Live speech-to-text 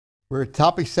We're at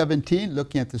topic 17,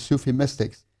 looking at the Sufi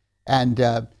mystics. And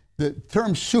the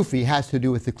term Sufi has to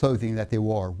do with the clothing that they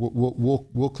wore,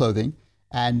 wool clothing,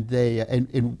 and they,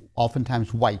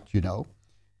 oftentimes white, you know.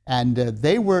 And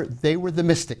they were the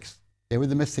mystics. They were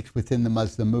the mystics within the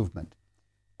Muslim movement.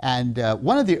 And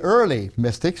one of the early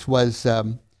mystics was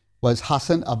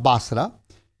Hassan of Basra.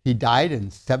 He died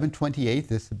in 728.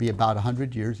 This would be about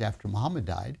 100 years after Muhammad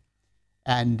died.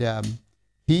 And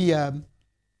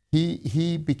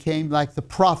he became like the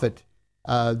prophet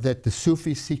that the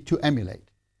Sufis seek to emulate.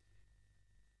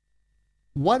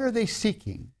 What are they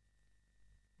seeking?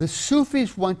 The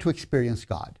Sufis want to experience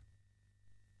God.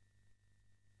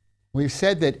 We've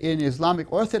said that in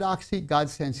Islamic orthodoxy, God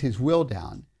sends his will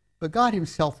down, but God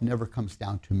himself never comes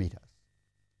down to meet us.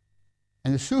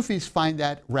 And the Sufis find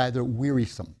that rather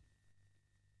wearisome,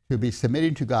 to be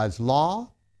submitting to God's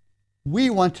law. We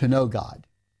want to know God.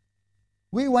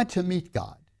 We want to meet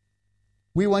God.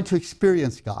 We want to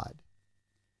experience God.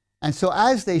 And so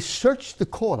as they search the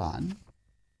Quran,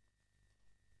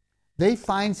 they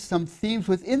find some themes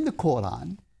within the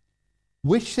Quran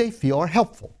which they feel are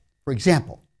helpful. For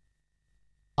example,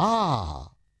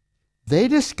 they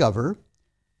discover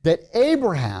that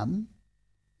Abraham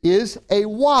is a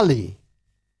wali.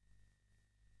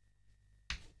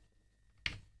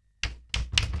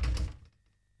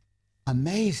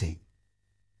 Amazing.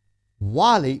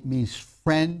 Wali means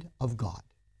friend of God.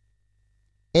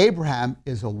 Abraham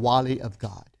is a wali of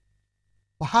God.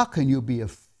 Well, how can you be a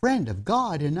friend of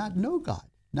God and not know God,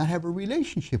 not have a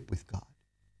relationship with God?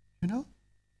 You know?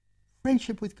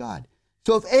 Friendship with God.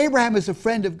 So if Abraham is a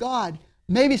friend of God,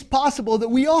 maybe it's possible that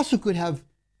we also could have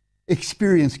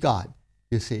experienced God,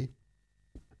 you see.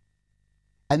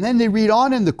 And then they read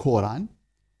on in the Quran,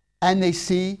 and they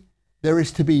see there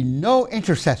is to be no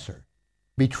intercessor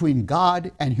between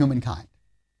God and humankind.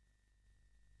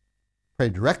 Pray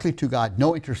directly to God,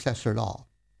 no intercessor at all.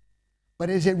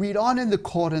 But as they read on in the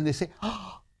Quran, they say,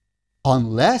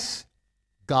 unless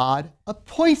God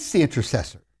appoints the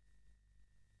intercessor.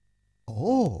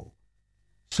 Oh,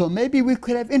 so maybe we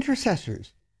could have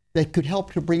intercessors that could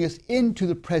help to bring us into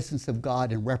the presence of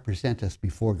God and represent us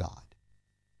before God,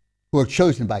 who are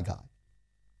chosen by God.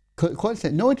 Quran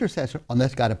said, no intercessor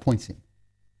unless God appoints him.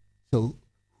 So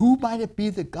who might it be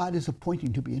that God is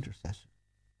appointing to be intercessor?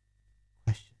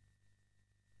 Question.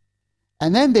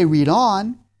 And then they read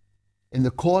on in the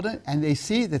Quran, and they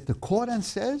see that the Quran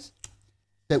says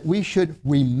that we should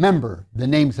remember the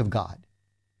names of God.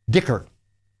 Dhikr.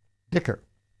 Dhikr.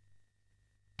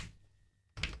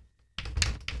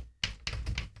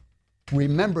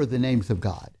 Remember the names of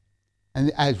God.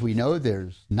 And as we know,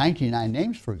 there's 99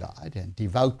 names for God, and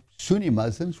devout Sunni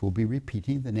Muslims will be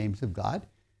repeating the names of God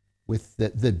with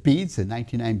the beads, the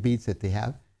 99 beads that they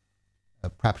have,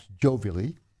 perhaps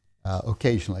jovially,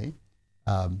 occasionally.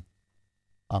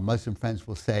 Our Muslim friends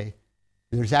will say,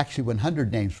 there's actually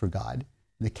 100 names for God.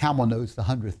 The camel knows the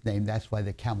 100th name. That's why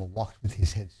the camel walks with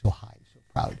his head so high, so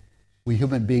proud. We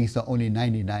human beings know only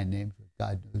 99 names, but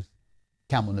God knows,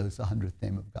 camel knows the 100th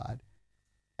name of God.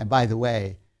 And by the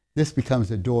way, this becomes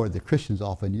a door that Christians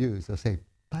often use. They'll say,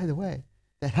 by the way,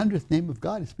 that 100th name of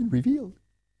God has been revealed.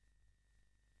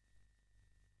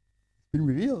 It's been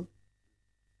revealed.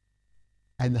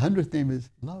 And the 100th name is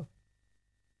love.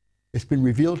 It's been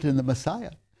revealed in the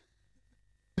Messiah.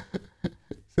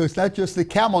 So it's not just the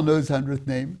camel knows the 100th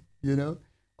name, you know.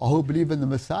 All who believe in the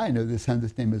Messiah know this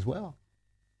 100th name as well.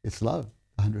 It's love,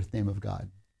 the 100th name of God.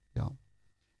 You know?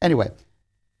 Anyway,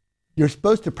 you're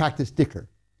supposed to practice dhikr,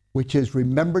 which is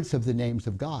remembrance of the names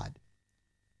of God.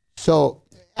 So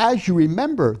as you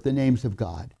remember the names of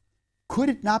God, could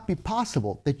it not be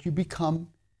possible that you become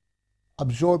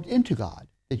absorbed into God,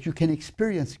 that you can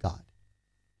experience God?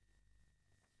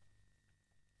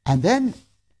 And then,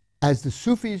 as the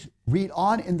Sufis read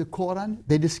on in the Quran,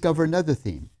 they discover another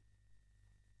theme.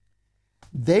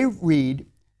 They read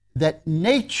that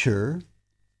nature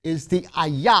is the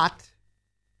ayat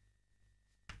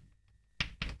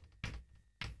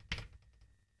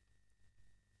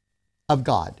of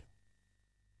God.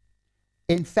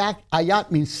 In fact,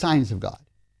 ayat means signs of God.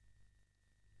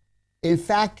 In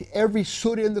fact, every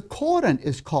surah in the Quran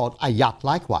is called ayat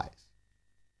likewise.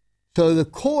 So the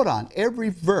Quran, every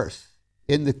verse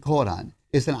in the Quran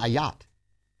is an ayat.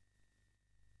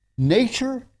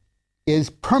 Nature is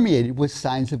permeated with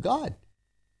signs of God.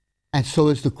 And so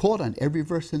is the Quran, every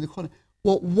verse in the Quran.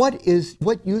 Well, what use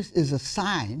is a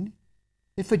sign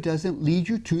if it doesn't lead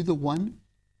you to the one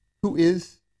who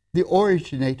is the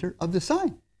originator of the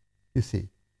sign, you see?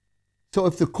 So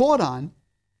if the Quran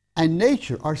and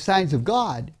nature are signs of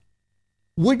God,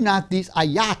 would not these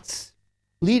ayats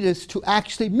lead us to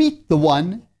actually meet the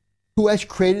one who has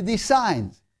created these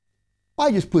signs.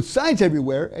 I just put signs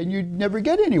everywhere and you'd never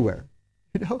get anywhere.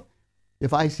 You know,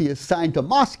 if I see a sign to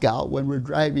Moscow when we're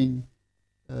driving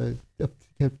up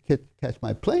to catch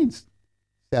my planes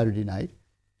Saturday night,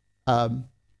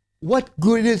 what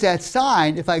good is that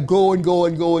sign if I go and go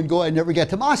and go and go and never get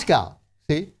to Moscow?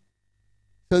 See?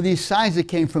 So these signs that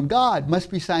came from God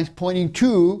must be signs pointing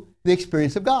to the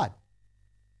experience of God.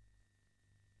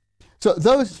 So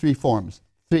those three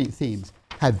themes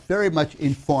have very much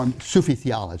informed Sufi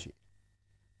theology.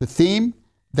 The theme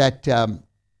that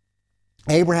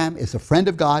Abraham is a friend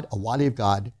of God, a wali of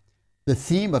God. The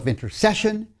theme of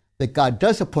intercession, that God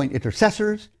does appoint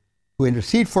intercessors who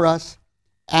intercede for us.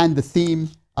 And the theme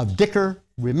of dhikr,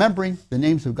 remembering the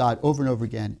names of God over and over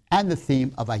again. And the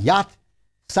theme of ayat,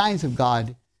 signs of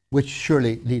God, which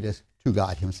surely lead us to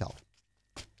God himself.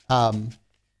 And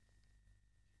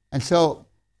so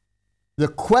the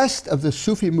quest of the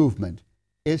Sufi movement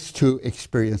is to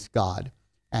experience God.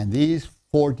 And these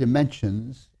four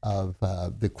dimensions of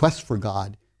the quest for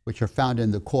God, which are found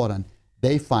in the Quran,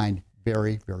 they find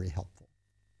very, very helpful.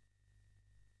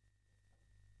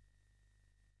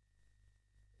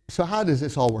 So how does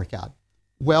this all work out?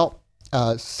 Well,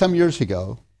 some years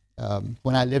ago,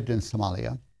 when I lived in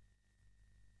Somalia,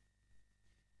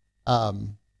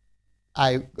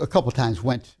 I a couple times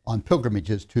went on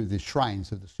pilgrimages to the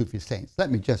shrines of the Sufi saints. Let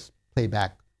me just play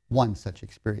back one such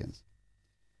experience.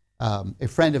 A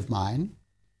friend of mine,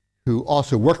 who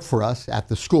also worked for us at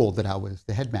the school that I was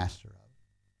the headmaster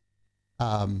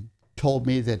of, told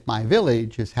me that my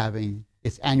village is having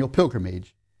its annual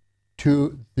pilgrimage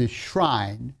to the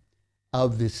shrine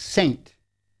of the saint,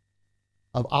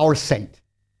 of our saint,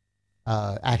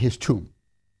 at his tomb,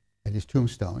 at his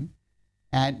tombstone.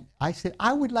 And I said,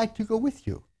 I would like to go with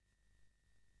you.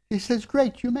 He says,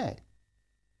 great, you may.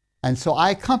 And so I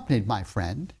accompanied my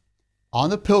friend on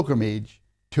the pilgrimage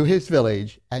to his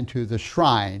village and to the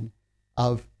shrine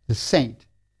of the saint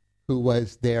who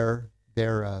was their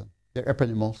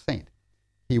eponymous saint.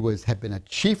 He had been a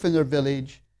chief in their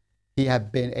village. He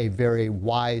had been a very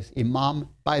wise imam.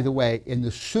 By the way, in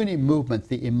the Sunni movement,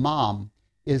 the imam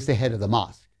is the head of the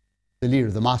mosque, the leader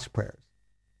of the mosque prayers.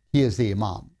 He is the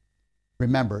imam.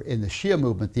 Remember, in the Shia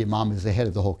movement, the imam is the head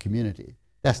of the whole community.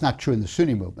 That's not true in the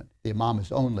Sunni movement. The imam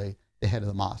is only the head of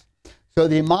the mosque. So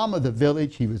the imam of the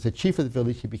village, he was the chief of the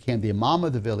village, he became the imam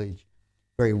of the village,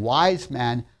 very wise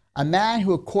man, a man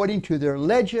who, according to their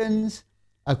legends,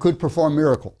 could perform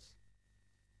miracles.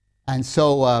 And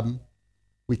so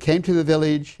we came to the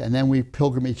village, and then we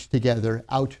pilgrimaged together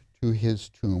out to his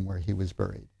tomb where he was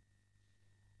buried.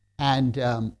 And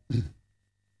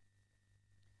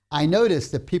I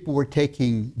noticed that people were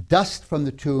taking dust from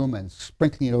the tomb and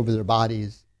sprinkling it over their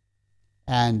bodies.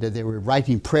 And they were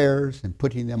writing prayers and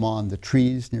putting them on the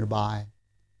trees nearby.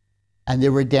 And they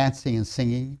were dancing and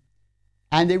singing.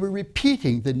 And they were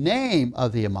repeating the name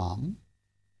of the imam.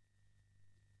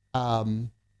 And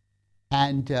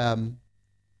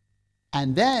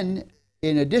then,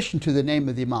 in addition to the name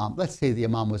of the imam, let's say the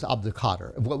imam was Abdul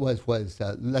Qadir.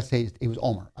 Let's say he was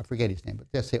Omar. I forget his name, but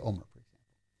let's say Omar, for example.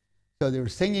 So they were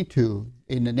singing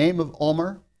in the name of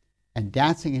Omar and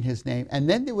dancing in his name. And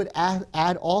then they would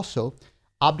add also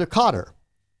Abdul Qadir.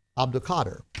 Abdul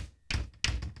Qadir.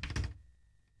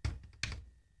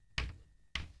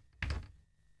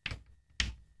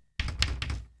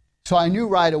 So I knew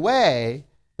right away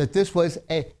that this was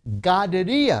a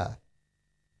Qadiriya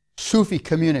Sufi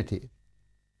community.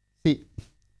 See,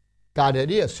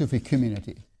 Qadiriya Sufi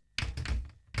community.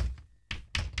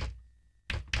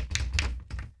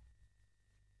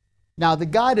 Now, the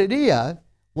Qadiriya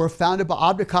were founded by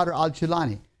Abdul Qadir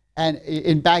al-Jilani and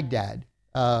in Baghdad,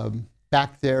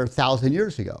 back there 1,000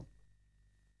 years ago,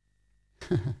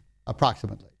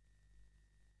 approximately.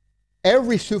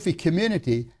 Every Sufi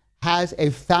community has a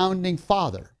founding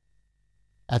father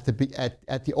at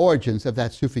the origins of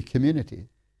that Sufi community.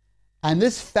 And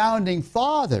this founding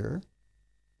father,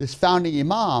 this founding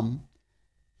imam,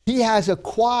 he has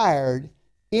acquired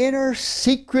inner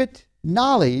secret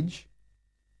knowledge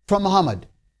from Muhammad.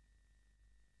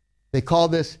 They call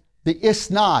this the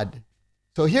isnad.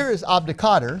 So here is Abdul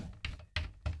Qadir,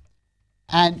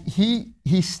 and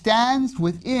he stands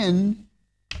within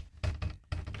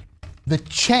the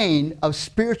chain of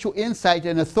spiritual insight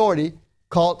and authority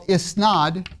called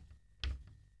isnad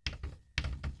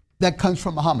that comes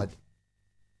from Muhammad.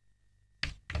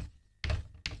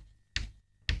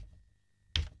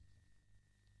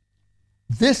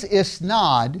 This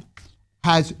isnad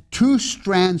has two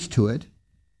strands to it.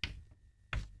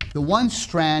 The one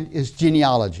strand is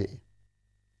genealogy.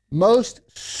 Most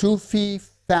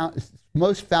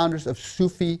founders of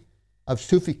Sufi of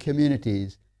Sufi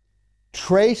communities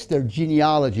trace their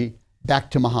genealogy back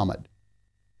to Muhammad.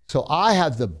 So I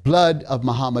have the blood of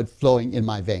Muhammad flowing in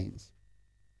my veins.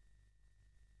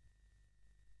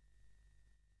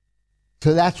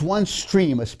 So that's one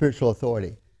stream of spiritual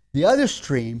authority. The other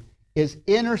stream is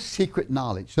inner secret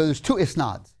knowledge. So there's two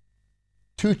isnads,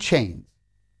 two chains.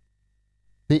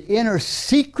 The inner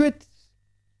secret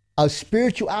of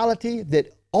spirituality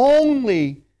that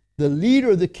only the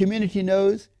leader of the community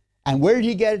knows. And where did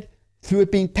he get it? Through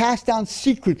it being passed down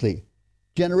secretly,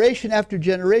 generation after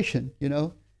generation, you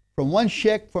know, from one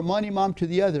sheikh, from one imam to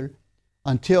the other,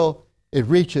 until it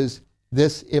reaches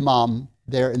this imam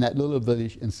there in that little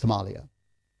village in Somalia,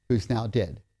 who's now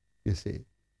dead, you see.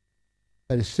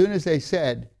 But as soon as they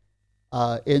said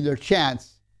in their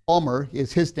chants, Omar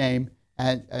is his name,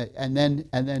 and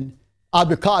then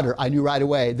Abdul Qadir, I knew right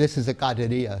away, this is a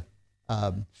Qadiriya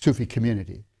Sufi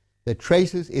community that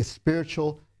traces its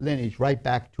spiritual lineage right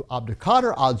back to Abdul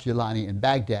Qadir al-Jilani in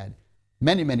Baghdad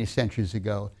many, many centuries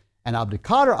ago. And Abdul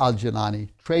Qadir al-Jilani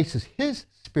traces his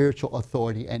spiritual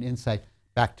authority and insight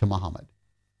back to Muhammad.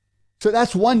 So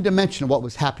that's one dimension of what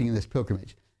was happening in this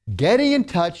pilgrimage. Getting in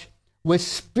touch with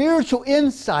spiritual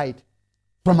insight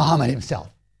from Muhammad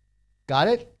himself. Got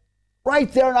it?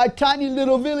 Right there in our tiny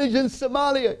little village in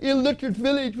Somalia, illiterate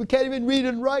village. We can't even read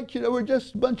and write. You know, we're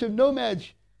just a bunch of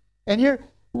nomads. And here,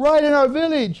 right in our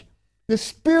village, the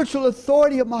spiritual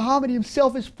authority of Muhammad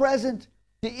himself is present.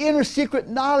 The inner secret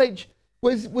knowledge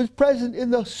was present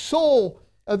in the soul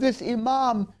of this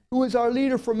imam who was our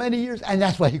leader for many years. And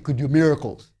that's why he could do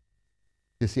miracles,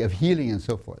 you see, of healing and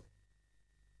so forth.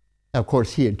 Now, of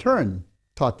course, he in turn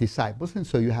taught disciples. And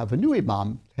so you have a new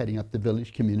imam heading up the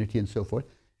village community and so forth.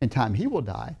 In time, he will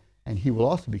die, and he will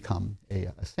also become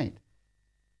a saint.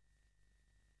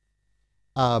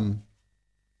 And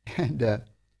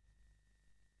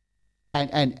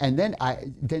then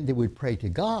they would pray to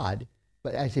God.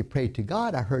 But as they prayed to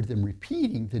God, I heard them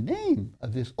repeating the name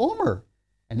of this Omar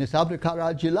and this Abdul Qadir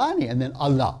al-Jilani, and then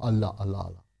Allah, Allah, Allah,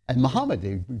 Allah. And Muhammad,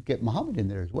 they would get Muhammad in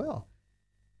there as well.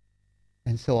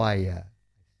 And so I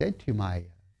said to my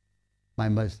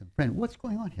Muslim friend, what's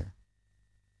going on here?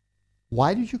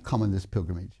 Why did you come on this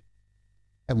pilgrimage?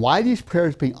 And why are these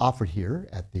prayers being offered here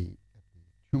at the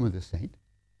tomb of the saint?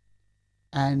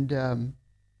 And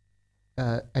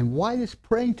why this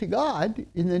praying to God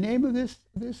in the name of this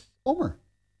Omar?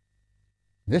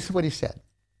 This is what he said.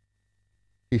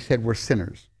 He said, we're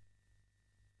sinners.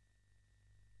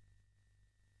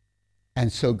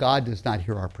 And so God does not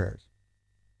hear our prayers.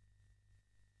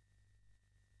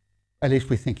 At least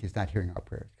we think he's not hearing our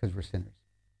prayers because we're sinners.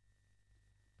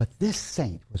 But this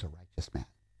saint was a righteous man.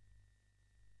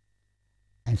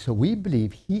 And so we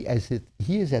believe he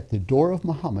is at the door of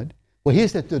Muhammad. Well, he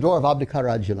is at the door of Abdul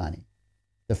Qadir al-Jilani,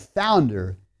 the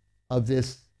founder of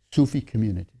this Sufi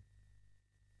community.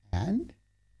 And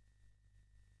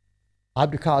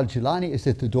Abdul Qadir al-Jilani is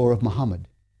at the door of Muhammad.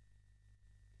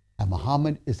 And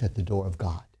Muhammad is at the door of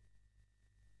God.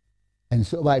 And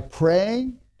so by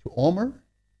praying to Omar,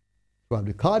 to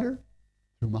Abdul Qadir,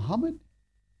 to Muhammad,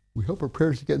 we hope our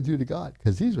prayers are getting through to God,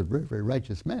 because these are very, very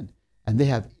righteous men. And they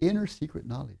have inner secret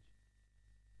knowledge.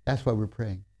 That's why we're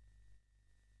praying.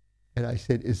 And I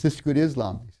said, is this good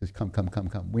Islam? He says, come, come, come,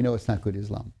 come. We know it's not good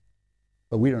Islam.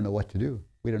 But we don't know what to do.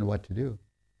 We don't know what to do.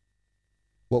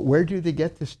 Well, where do they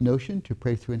get this notion to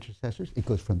pray through intercessors? It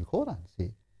goes from the Quran,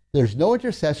 see. There's no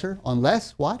intercessor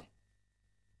unless what?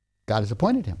 God has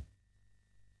appointed him.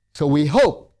 So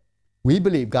we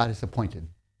believe God has appointed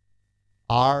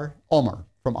our Omar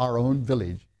from our own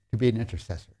village to be an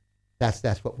intercessor.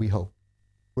 That's what we hope.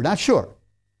 We're not sure.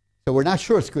 So we're not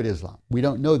sure it's good Islam. We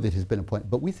don't know that he's been appointed,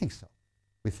 but we think so.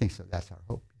 We think so. That's our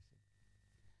hope.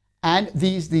 And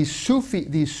these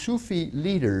Sufi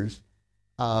leaders,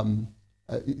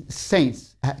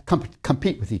 saints,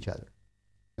 compete with each other.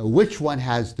 Now, which one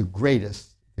has the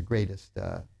greatest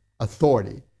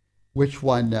authority? Which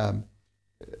one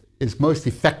is most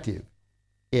effective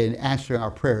in answering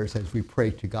our prayers as we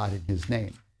pray to God in his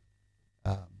name?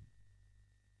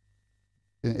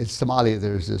 In Somalia,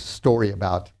 there's this story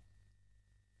about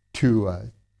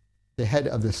the head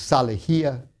of the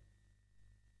Salihiyya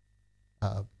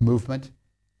movement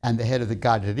and the head of the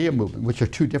Qadiriya movement, which are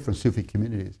two different Sufi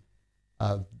communities.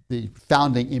 The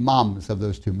founding imams of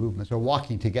those two movements are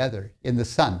walking together in the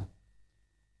sun.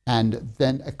 And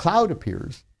then a cloud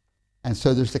appears. And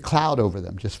so there's a cloud over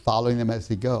them, just following them as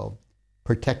they go,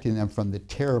 protecting them from the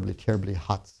terribly, terribly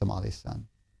hot Somali sun.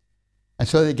 And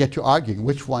so they get to arguing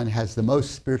which one has the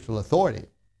most spiritual authority.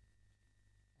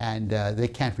 And they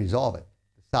can't resolve it.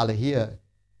 The Salihiyya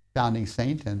founding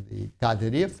saint and the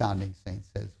Qadiriya founding saint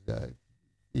says,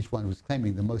 each one was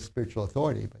claiming the most spiritual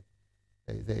authority, but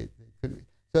they couldn't.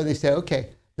 So they said, okay,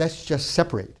 let's just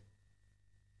separate.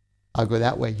 I'll go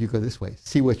that way, you go this way.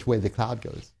 See which way the cloud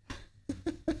goes.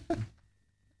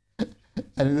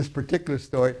 And in this particular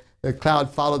story, the cloud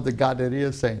followed the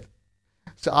Gadariya saint.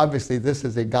 So obviously this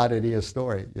is a Gadariya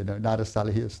story, not a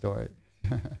Salihya story.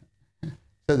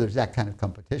 So there's that kind of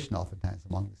competition oftentimes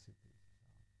among the Sufis.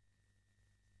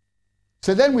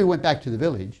 So then we went back to the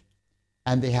village,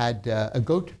 and they had a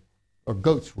goat, or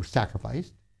goats were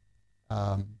sacrificed,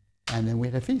 and then we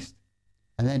had a feast,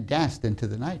 and then danced into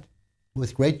the night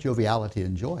with great joviality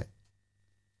and joy.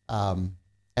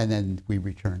 And then we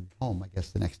returned home, I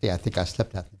guess, the next day. I think I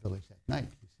slept out in the village that night,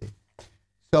 you see.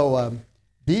 So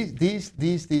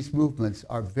these movements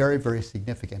are very, very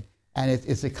significant. And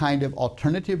it's a kind of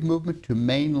alternative movement to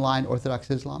mainline Orthodox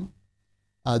Islam.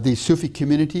 These Sufi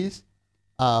communities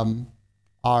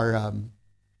are,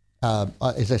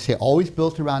 as I say, always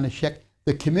built around a sheikh.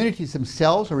 The communities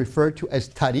themselves are referred to as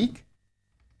tariq.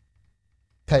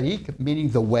 Tariq meaning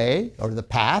the way or the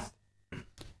path.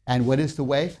 And what is the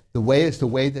way? The way is the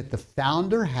way that the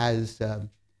founder has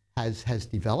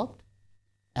developed,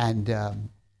 and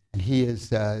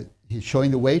he's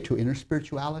showing the way to inner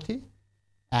spirituality.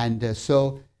 And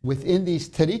so within these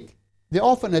tariq, they're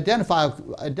often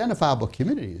identifiable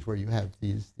communities where you have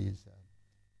these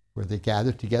where they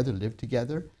gather together, live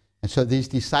together. And so these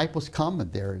disciples come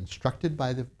and they're instructed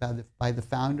by the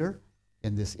founder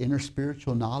in this inner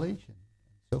spiritual knowledge and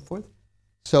so forth.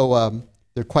 So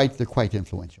they're quite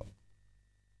influential.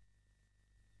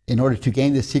 In order to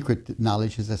gain this secret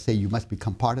knowledge, as I say, you must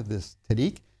become part of this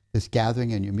tariq, this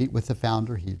gathering, and you meet with the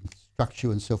founder. He instructs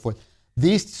you and so forth.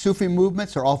 These Sufi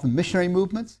movements are often missionary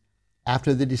movements.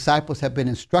 After the disciples have been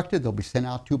instructed, they'll be sent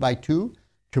out 2 by 2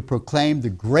 to proclaim the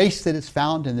grace that is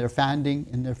found in their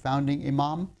founding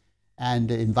imam,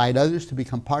 and invite others to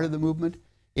become part of the movement.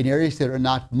 In areas that are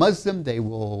not Muslim, they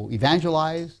will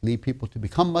evangelize, lead people to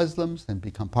become Muslims and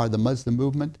become part of the Muslim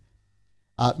movement.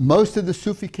 Most of the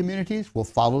Sufi communities will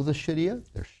follow the Sharia.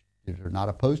 They're not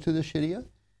opposed to the Sharia.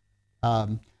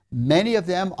 Many of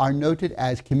them are noted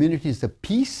as communities of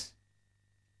peace,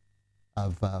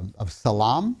 of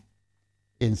salam.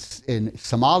 In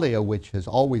Somalia, which has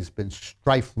always been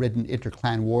strife-ridden,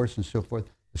 inter-clan wars and so forth,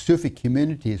 the Sufi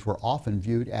communities were often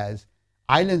viewed as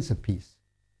islands of peace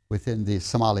within the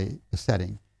Somali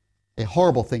setting. A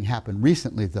horrible thing happened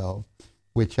recently, though,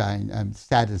 which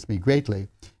saddens me greatly,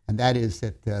 and that is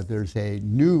that there's a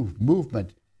new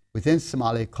movement within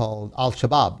Somalia called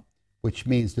Al-Shabaab, which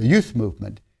means the youth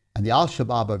movement. And the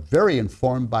Al-Shabaab are very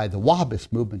informed by the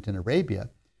Wahhabist movement in Arabia,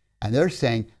 and they're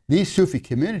saying these Sufi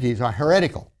communities are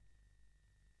heretical.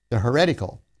 They're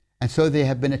heretical. And so they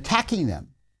have been attacking them.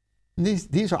 And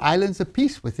these are islands of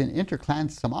peace within inter-clan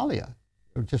Somalia.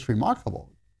 They're just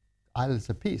remarkable. Islands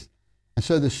of peace. And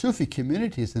so the Sufi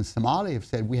communities in Somalia have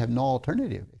said we have no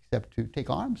alternative except to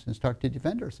take arms and start to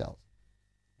defend ourselves.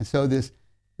 And so this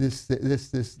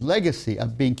legacy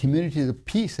of being communities of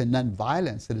peace and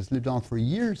nonviolence that has lived on for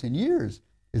years and years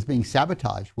is being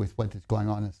sabotaged with what is going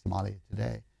on in Somalia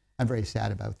today. I'm very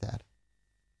sad about that.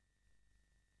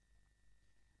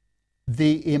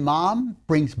 The imam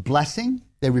brings blessing.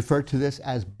 They refer to this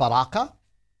as barakah.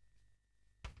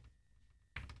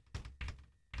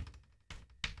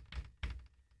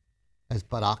 As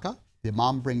barakah. The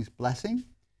imam brings blessing,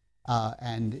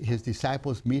 and his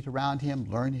disciples meet around him,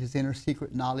 learn his inner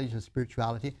secret knowledge of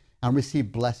spirituality, and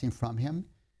receive blessing from him.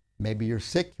 Maybe you're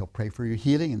sick, he'll pray for your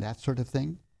healing and that sort of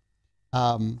thing.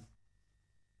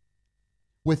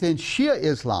 Within Shia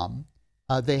Islam,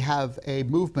 they have a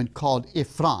movement called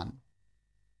Ifran.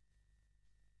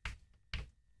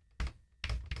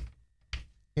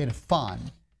 Irfan,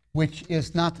 which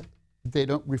is not, they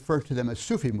don't refer to them as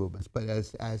Sufi movements, but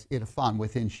as Irfan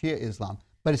within Shia Islam.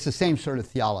 But it's the same sort of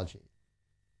theology.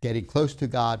 Getting close to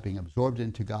God, being absorbed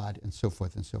into God, and so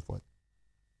forth and so forth.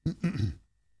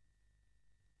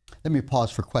 Let me pause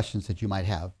for questions that you might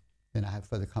have, then I have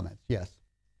further comments. Yes?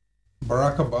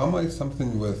 Barack Obama is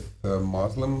something with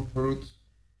Muslim roots?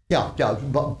 Yeah.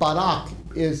 Barak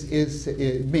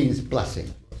it means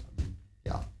blessing.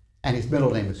 Yeah. And his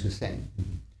middle name is Hussein.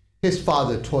 His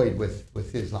father toyed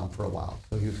with Islam for a while,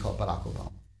 so he was called Barack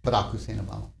Obama. Barack Hussein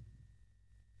Obama.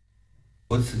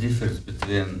 What's the difference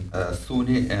between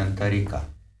Sunni and Tariqa?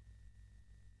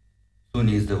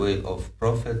 Sunni is the way of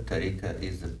Prophet, Tariqa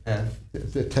is the path.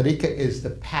 The Tariqa is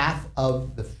the path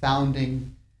of the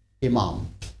founding Imam,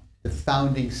 the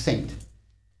founding saint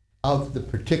of the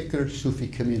particular Sufi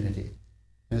community.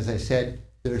 And as I said,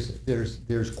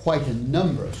 there's quite a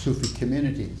number of Sufi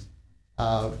communities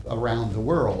around the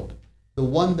world, The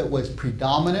one that was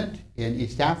predominant in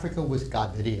East Africa was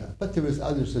Qadiriya, but there was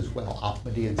others as well,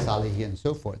 Ahmadi and Salihi and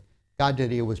so forth.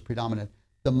 Qadiriya was predominant.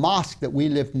 The mosque that we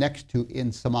lived next to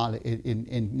in Somalia,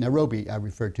 in Nairobi, I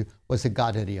referred to, was a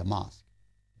Qadiriya mosque.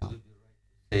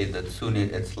 Say that Sunni,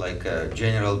 it's like a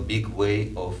general big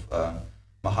way of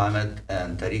Muhammad,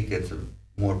 and Tariq, it's a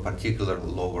more particular,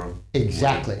 lower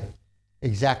Exactly. way.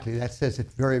 Exactly. That says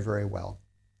it very, very well.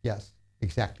 Yes,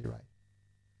 exactly right.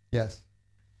 Yes.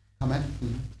 Comment?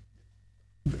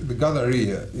 The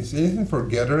Gadariya, is anything for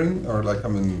gathering or like, I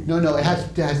mean... No, it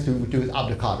has to do with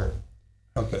Abdul Qadir.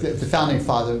 Okay. The founding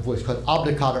father was called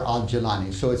Abdul Qadir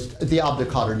al-Jilani, so it's the Abdul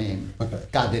Qadir name. Okay.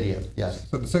 Qadiriya, yes.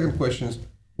 So the second question is,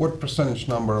 what percentage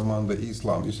number among the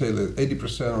Islam? You say that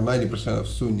 80% or 90% of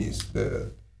Sunnis,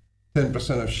 the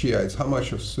 10% of Shiites, how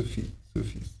much of Sufis?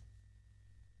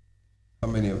 How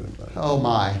many of them? Oh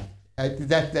my,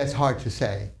 that's hard to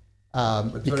say.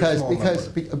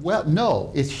 Well,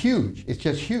 no, it's huge. It's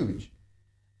just huge.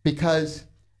 Because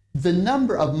the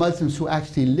number of Muslims who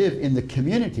actually live in the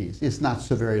communities is not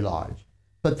so very large.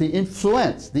 But the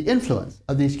influence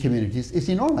of these communities is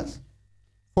enormous.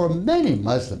 For many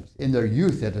Muslims in their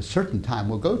youth at a certain time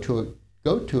will go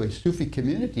to a Sufi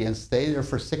community and stay there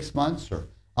for 6 months or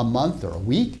a month or a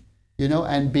week,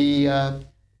 and be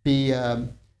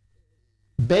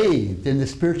bathed in the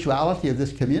spirituality of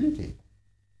this community.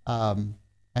 And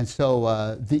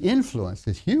so the influence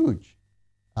is huge.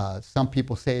 Some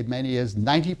people say as many as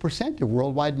 90% of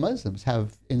worldwide Muslims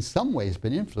have in some ways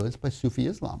been influenced by Sufi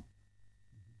Islam.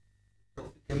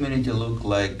 Community look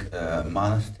like a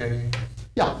monastery?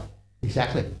 Yeah,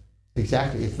 exactly.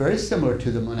 Exactly. It's very similar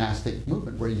to the monastic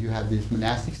movement where you have these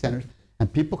monastic centers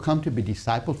and people come to be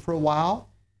discipled for a while,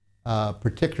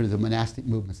 particularly the monastic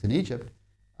movements in Egypt.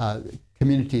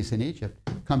 Communities in Egypt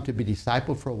come to be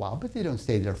discipled for a while, but they don't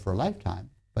stay there for a lifetime.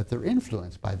 But they're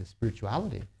influenced by the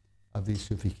spirituality of these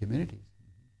Sufi communities.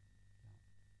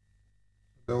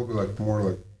 That will be like more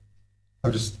like,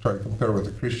 I'm just trying to compare with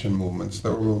the Christian movements.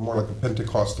 That will be more like the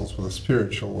Pentecostals with the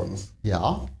spiritual ones.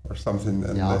 Yeah. Or something.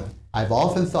 And yeah. I've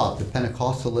often thought that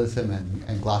Pentecostalism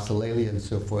and glossolalia and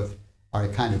so forth are a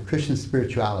kind of Christian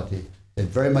spirituality that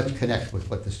very much connects with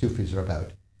what the Sufis are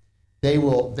about. They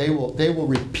will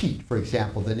repeat, for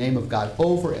example, the name of God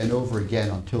over and over again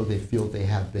until they feel they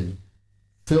have been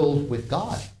filled with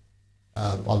God.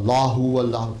 Allahu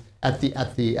Allah. At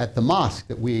the mosque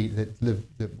that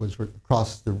was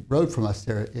across the road from us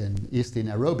there in East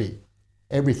Nairobi,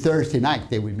 every Thursday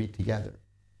night they would meet together,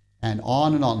 and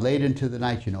on late into the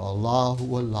night,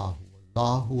 Allahu Allahu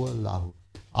Allahu Allahu,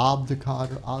 Abdul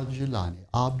Qadir al-Jilani,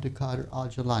 Abdul Qadir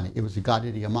al-Jilani. It was a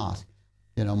Qadiriya mosque.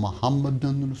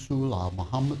 Muhammadun Rasulullah,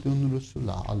 Muhammadun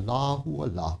Rasulullah, Allahu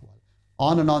Allahu.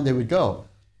 On and on they would go.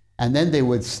 And then they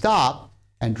would stop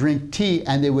and drink tea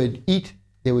and they would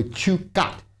chew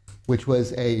kat, which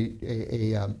was a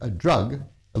drug,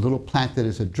 a little plant that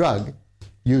is a drug,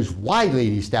 used widely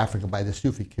in East Africa by the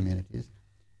Sufi communities.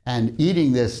 And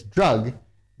eating this drug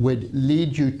would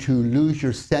lead you to lose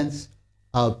your sense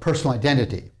of personal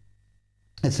identity.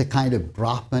 It's a kind of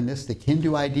Brahmanistic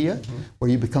Hindu idea where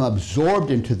you become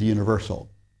absorbed into the universal,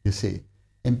 you see.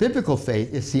 In biblical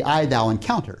faith, it's the I-thou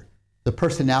encounter. The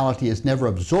personality is never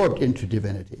absorbed into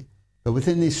divinity. But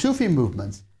within these Sufi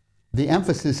movements, the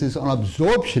emphasis is on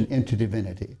absorption into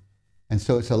divinity. And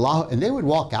so it's Allah, and they would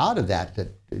walk out of that at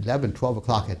 11, 12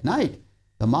 o'clock at night,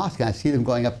 the mosque, and I see them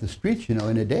going up the streets, in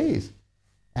a daze.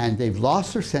 And they've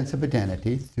lost their sense of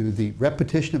identity through the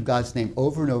repetition of God's name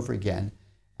over and over again,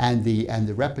 and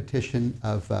the repetition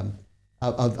of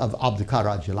Abdul Qadir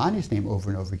al-Jilani's name over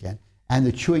and over again, and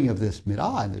the chewing of this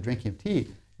mi'rah and the drinking of tea.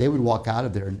 They would walk out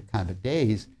of there in kind of a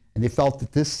daze, and they felt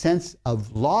that this sense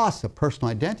of loss of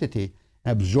personal identity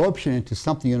and absorption into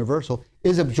something universal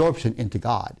is absorption into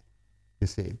God, you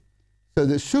see. So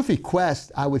the Sufi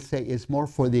quest, I would say, is more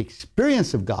for the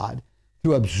experience of God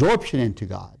through absorption into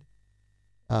God.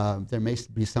 There may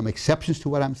be some exceptions to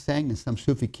what I'm saying in some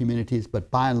Sufi communities,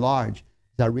 but by and large,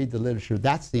 as I read the literature,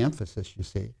 that's the emphasis, you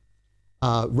see,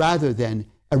 rather than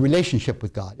a relationship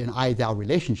with God, an I-thou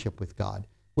relationship with God,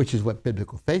 which is what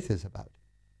biblical faith is about.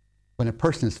 When a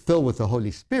person is filled with the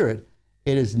Holy Spirit,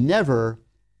 it is never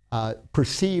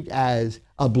perceived as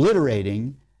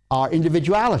obliterating our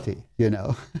individuality,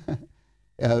 the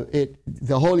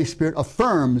Holy Spirit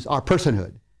affirms our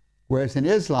personhood. Whereas in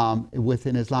Islam,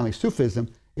 within Islamic Sufism,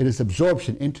 it is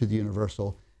absorption into the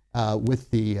universal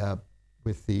with the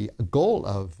goal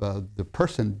of the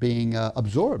person being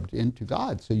absorbed into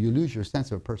God. So you lose your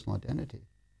sense of personal identity.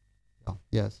 So,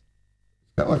 yes.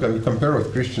 It's kind of like you compare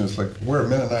with Christians, like we're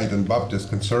Mennonite and Baptist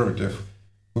conservative.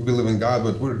 We believe in God,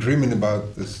 but we're dreaming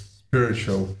about this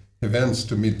spiritual events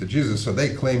to meet the Jesus. So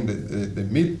they claim that they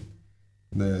meet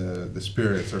the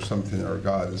spirits or something, or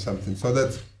God or something. So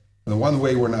that's in one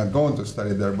way we're not going to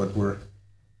study there, but we're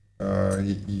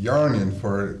yearning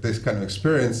for this kind of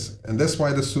experience. And that's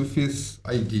why the Sufis'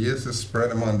 ideas is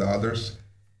spread among the others,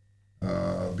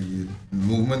 the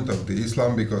movement of the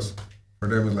Islam, because for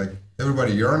them it's like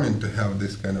everybody yearning to have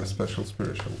this kind of special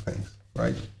spiritual things,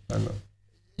 right? I don't know.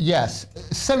 Yes.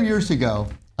 Some years ago,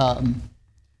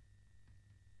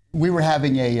 we were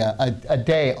having a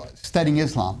day studying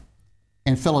Islam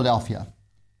in Philadelphia,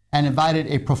 and invited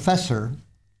a professor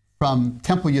from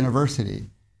Temple University,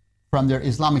 from their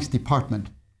Islamics department,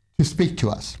 to speak to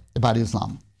us about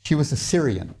Islam. She was a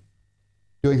Syrian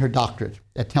doing her doctorate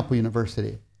at Temple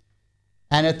University.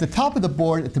 And at the top of the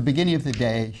board, at the beginning of the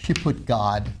day, she put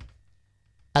God.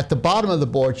 At the bottom of the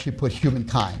board, she put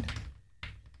humankind.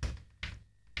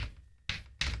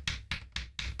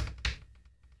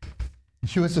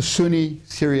 She was a Sunni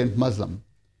Syrian Muslim.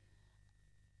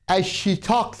 As she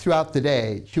talked throughout the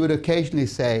day, she would occasionally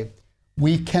say,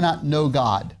 "We cannot know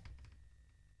God.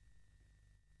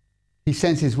 He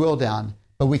sends his will down,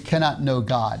 but we cannot know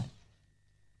God."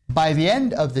 By the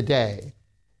end of the day,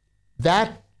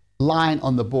 that line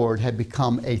on the board had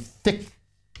become a thick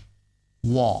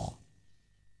wall.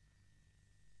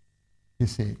 You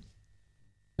see.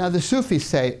 Now the Sufis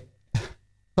say,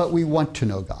 but we want to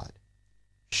know God.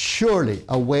 Surely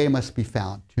a way must be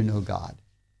found to know God.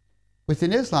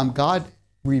 Within Islam, God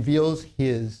reveals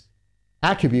his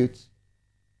attributes,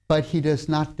 but he does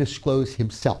not disclose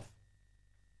himself.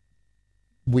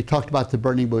 We talked about the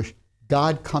burning bush,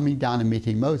 God coming down and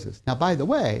meeting Moses. Now, by the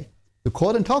way, the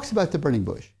Quran talks about the burning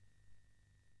bush.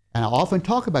 And I often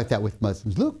talk about that with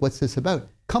Muslims. Look, what's this about?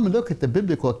 Come and look at the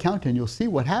biblical account and you'll see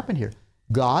what happened here.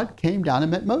 God came down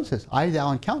and met Moses,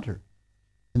 thou encounter.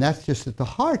 And that's just at the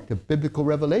heart of biblical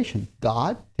revelation.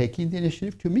 God taking the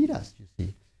initiative to meet us, you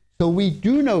see. So we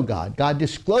do know God. God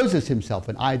discloses himself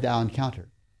in thou encounter.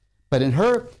 But in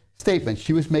her statement,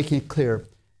 she was making it clear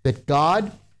that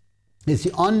God is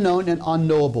the unknown and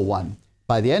unknowable one.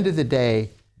 By the end of the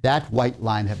day, that white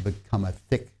line had become a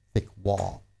thick, thick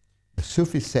wall. The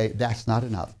Sufis say that's not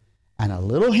enough. And a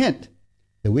little hint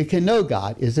that we can know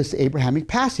God is this Abrahamic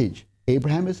passage.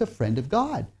 Abraham is a friend of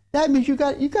God. That means you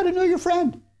got to know your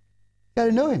friend. You got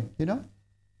to know him, you know.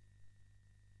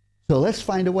 So let's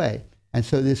find a way. And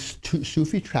so this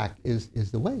Sufi track is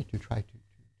the way to try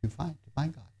to find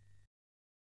God.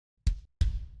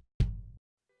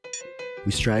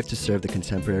 We strive to serve the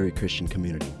contemporary Christian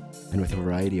community, and with a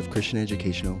variety of Christian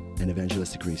educational and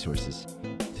evangelistic resources.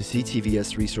 To see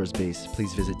TVS resource base,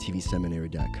 please visit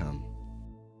tvseminary.com.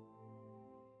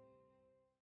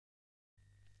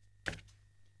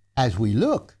 As we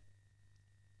look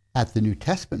at the New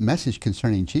Testament message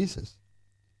concerning Jesus,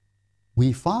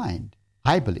 we find,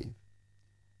 I believe,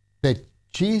 that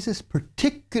Jesus,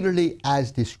 particularly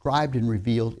as described and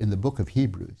revealed in the book of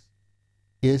Hebrews,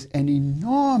 is an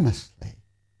enormously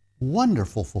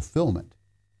wonderful fulfillment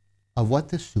of what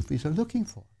the Sufis are looking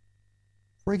for.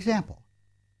 For example,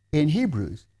 in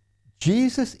Hebrews,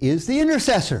 Jesus is the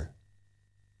intercessor.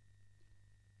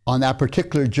 On that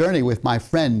particular journey with my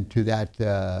friend to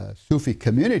that Sufi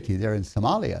community there in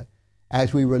Somalia,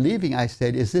 as we were leaving, I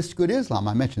said, "Is this good Islam?"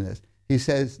 I mentioned this. He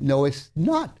says, "No, it's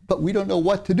not, but we don't know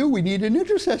what to do. We need an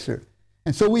intercessor."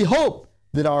 And so we hope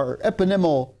that our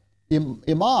eponymal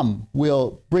imam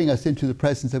will bring us into the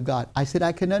presence of God. I said,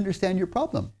 "I can understand your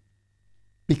problem,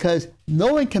 because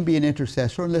no one can be an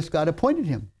intercessor unless God appointed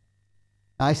him."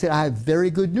 I said, "I have very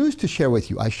good news to share with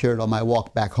you." I shared on my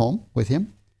walk back home with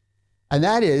him. And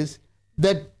that is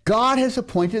that God has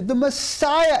appointed the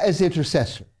Messiah as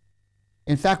intercessor.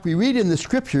 In fact, we read in the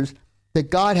scriptures that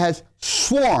God has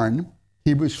sworn,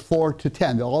 Hebrews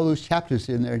 4-10, all those chapters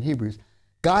in there in Hebrews,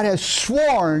 God has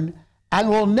sworn and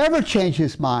will never change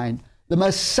his mind. The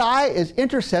Messiah is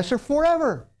intercessor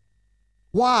forever.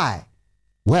 Why?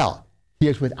 Well, he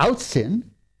is without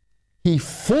sin. He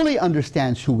fully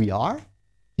understands who we are.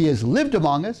 He has lived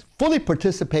among us, fully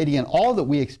participating in all that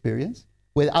we experience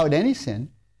without any sin.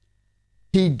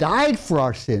 He died for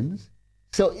our sins.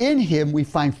 So in him we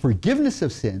find forgiveness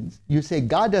of sins. You say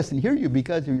God doesn't hear you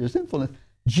because of your sinfulness.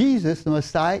 Jesus, the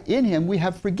Messiah, in him we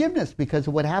have forgiveness because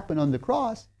of what happened on the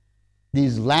cross.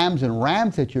 These lambs and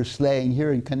rams that you're slaying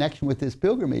here in connection with this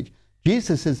pilgrimage,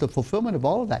 Jesus is the fulfillment of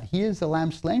all of that. He is the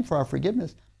lamb slain for our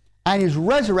forgiveness. And he's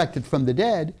resurrected from the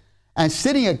dead and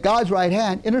sitting at God's right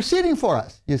hand, interceding for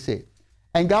us, you see.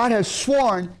 And God has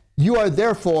sworn, you are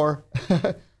therefore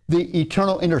the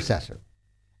eternal intercessor.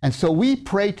 And so we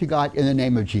pray to God in the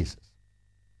name of Jesus.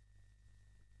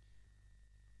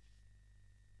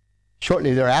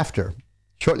 Shortly thereafter,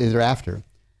 shortly thereafter,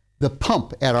 the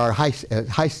pump at our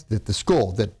at the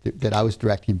school that I was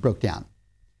directing broke down.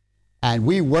 And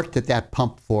we worked at that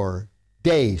pump for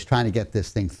days trying to get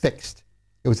this thing fixed.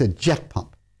 It was a jet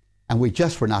pump, and we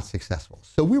just were not successful.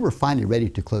 So we were finally ready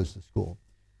to close the school.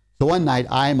 So one night,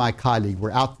 I and my colleague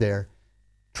were out there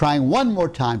trying one more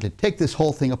time to take this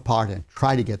whole thing apart and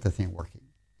try to get the thing working.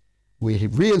 We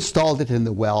had reinstalled it in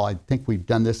the well. I think we've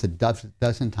done this a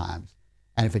dozen times.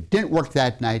 And if it didn't work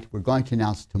that night, we're going to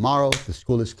announce tomorrow the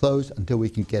school is closed until we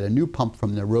can get a new pump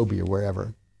from Nairobi or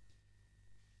wherever.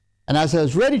 And as I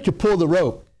was ready to pull the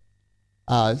rope,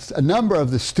 a number of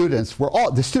the students were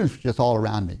just all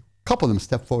around me. A couple of them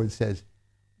stepped forward and says,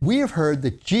 "We have heard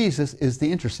that Jesus is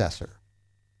the intercessor."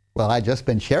 Well, I'd just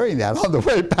been sharing that on the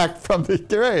way back from the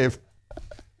grave.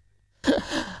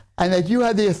 And that you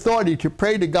have the authority to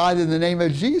pray to God in the name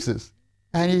of Jesus,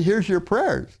 and he hears your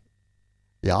prayers.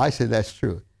 Yeah, I said, that's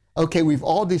true. Okay, we've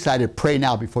all decided pray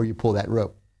now before you pull that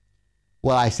rope.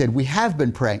 Well, I said, we have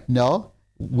been praying. No,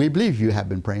 we believe you have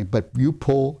been praying, but you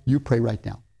pray right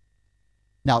now.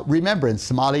 Now, remember, in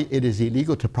Somalia, it is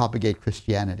illegal to propagate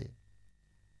Christianity.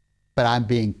 But I'm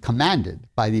being commanded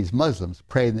by these Muslims,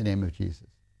 pray in the name of Jesus.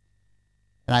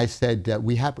 And I said,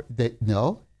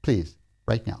 no, please,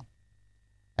 right now.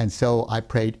 And so I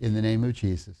prayed in the name of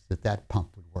Jesus that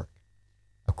pump would work.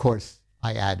 Of course,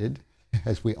 I added,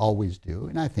 as we always do,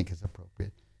 and I think is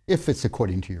appropriate, if it's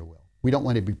according to your will. We don't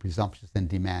want to be presumptuous and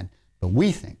demand, but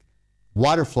we think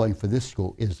water flowing for this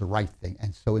school is the right thing.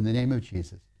 And so in the name of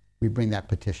Jesus, we bring that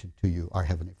petition to you, our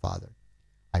Heavenly Father.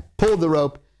 I pulled the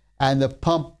rope, and the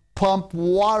pump pumped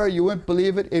water. You wouldn't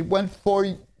believe it. It went for,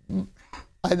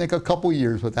 I think, a couple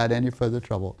years without any further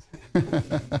trouble.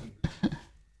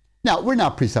 Now, we're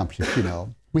not presumptuous, you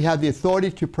know. We have the authority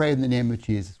to pray in the name of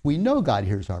Jesus. We know God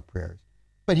hears our prayers,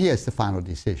 but he has the final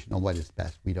decision on what is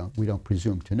best. We don't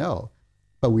presume to know,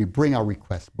 but we bring our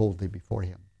requests boldly before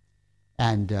him.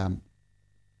 And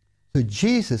so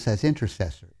Jesus as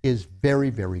intercessor is very,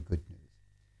 very good news.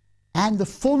 And the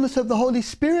fullness of the Holy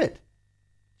Spirit.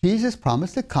 Jesus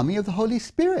promised the coming of the Holy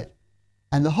Spirit.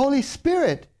 And the Holy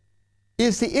Spirit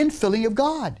is the infilling of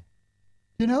God,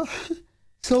 you know?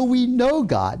 So we know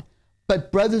God,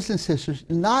 but brothers and sisters,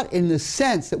 not in the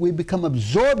sense that we become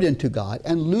absorbed into God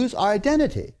and lose our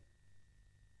identity.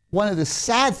 One of the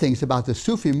sad things about the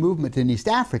Sufi movement in East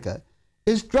Africa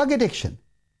is drug addiction.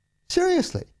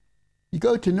 Seriously. You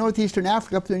go to northeastern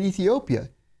Africa, up there in Ethiopia,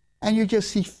 and you just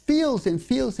see fields and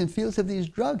fields and fields of these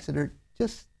drugs that are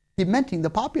just dementing the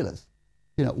populace.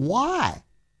 You know, why?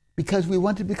 Because we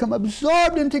want to become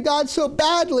absorbed into God so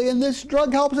badly, and this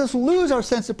drug helps us lose our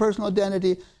sense of personal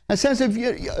identity, a sense of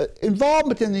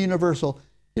involvement in the universal,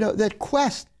 you know, that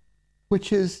quest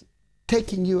which is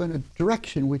taking you in a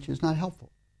direction which is not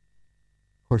helpful.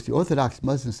 Of course, the Orthodox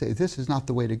Muslims say this is not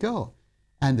the way to go.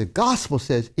 And the gospel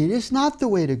says it is not the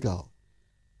way to go.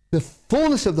 The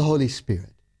fullness of the Holy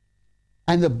Spirit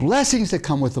and the blessings that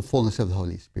come with the fullness of the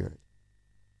Holy Spirit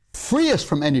free us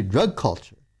from any drug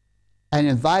culture and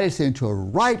invite us into a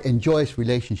right and joyous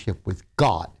relationship with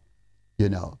God, you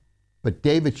know. But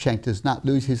David Schenck does not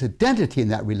lose his identity in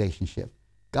that relationship.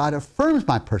 God affirms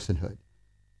my personhood.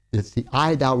 It's the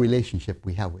I-thou relationship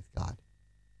we have with God.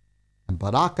 And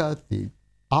Baraka, the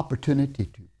opportunity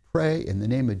to pray in the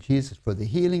name of Jesus for the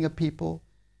healing of people,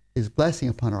 his blessing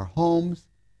upon our homes,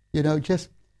 you know, just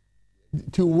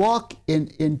to walk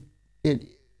in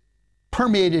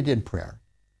permeated in prayer.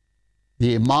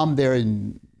 The imam there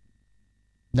in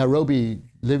Nairobi,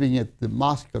 living at the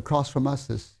mosque across from us,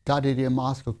 this Gadidia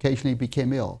mosque, occasionally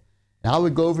became ill. And I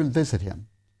would go over and visit him.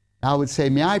 And I would say,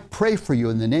 may I pray for you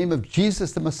in the name of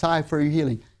Jesus the Messiah for your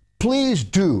healing? Please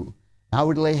do. And I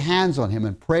would lay hands on him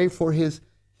and pray for his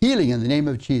healing in the name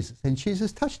of Jesus. And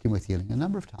Jesus touched him with healing a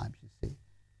number of times, you see.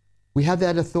 We have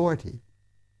that authority.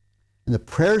 And the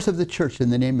prayers of the church in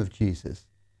the name of Jesus,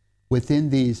 within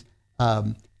these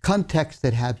contexts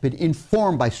that have been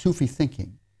informed by Sufi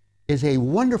thinking, is a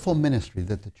wonderful ministry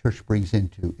that the church brings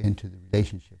into the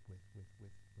relationship with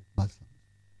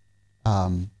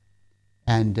Muslims.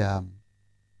 And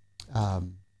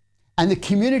the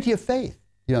community of faith,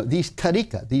 you know, these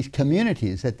tariqah, these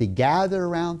communities that they gather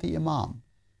around the imam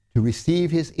to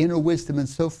receive his inner wisdom and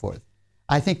so forth.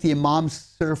 I think the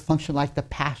imams sort of function like the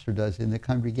pastor does in the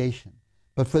congregation.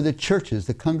 But for the churches,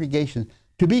 the congregations,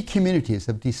 to be communities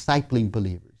of discipling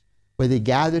believers, where they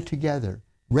gather together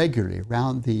regularly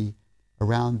around the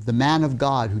man of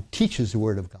God who teaches the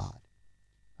word of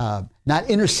God. Not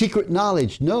inner secret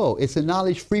knowledge. No, it's a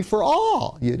knowledge free for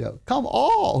all, you know. Come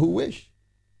all who wish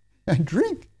and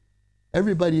drink.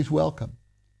 Everybody is welcome.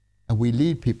 And we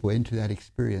lead people into that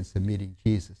experience of meeting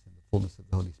Jesus in the fullness of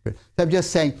the Holy Spirit. So I'm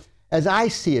just saying, as I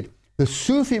see it, the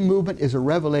Sufi movement is a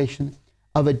revelation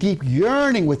of a deep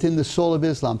yearning within the soul of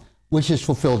Islam, which is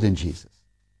fulfilled in Jesus,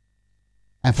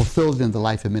 and fulfilled in the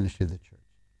life and ministry of the church,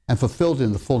 and fulfilled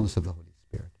in the fullness of the Holy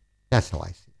Spirit. That's how I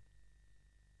see it.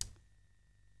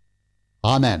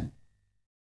 Amen.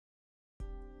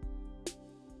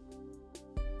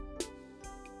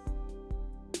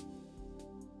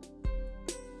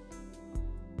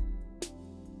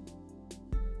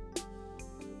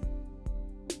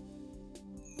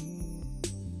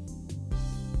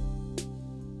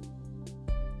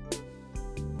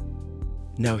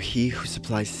 Now he who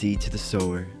supplies seed to the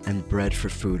sower and bread for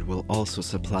food will also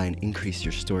supply and increase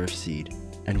your store of seed,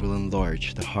 and will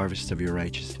enlarge the harvest of your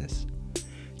righteousness.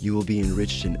 You will be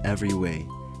enriched in every way,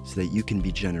 so that you can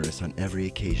be generous on every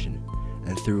occasion,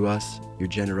 and through us, your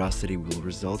generosity will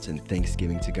result in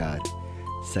thanksgiving to God.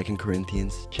 2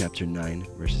 Corinthians chapter 9,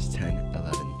 verses 10,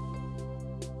 11.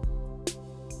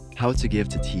 How to give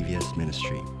to TVS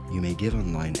Ministry. You may give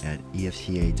online at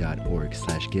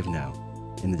efca.org/givenow.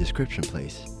 In the description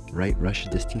place, write Russia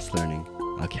Distance Learning,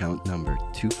 account number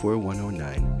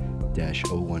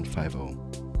 24109-0150.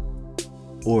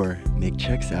 Or make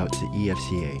checks out to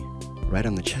EFCA. Write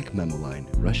on the check memo line,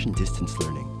 Russian Distance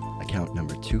Learning, account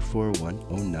number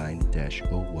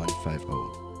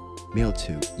 24109-0150. Mail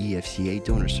to EFCA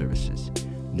Donor Services,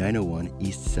 901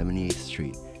 East 78th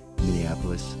Street,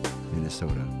 Minneapolis,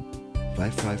 Minnesota,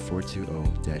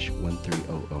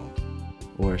 55420-1300.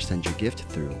 Or send your gift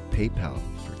through PayPal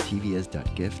for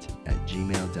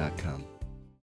tvs.gift@gmail.com.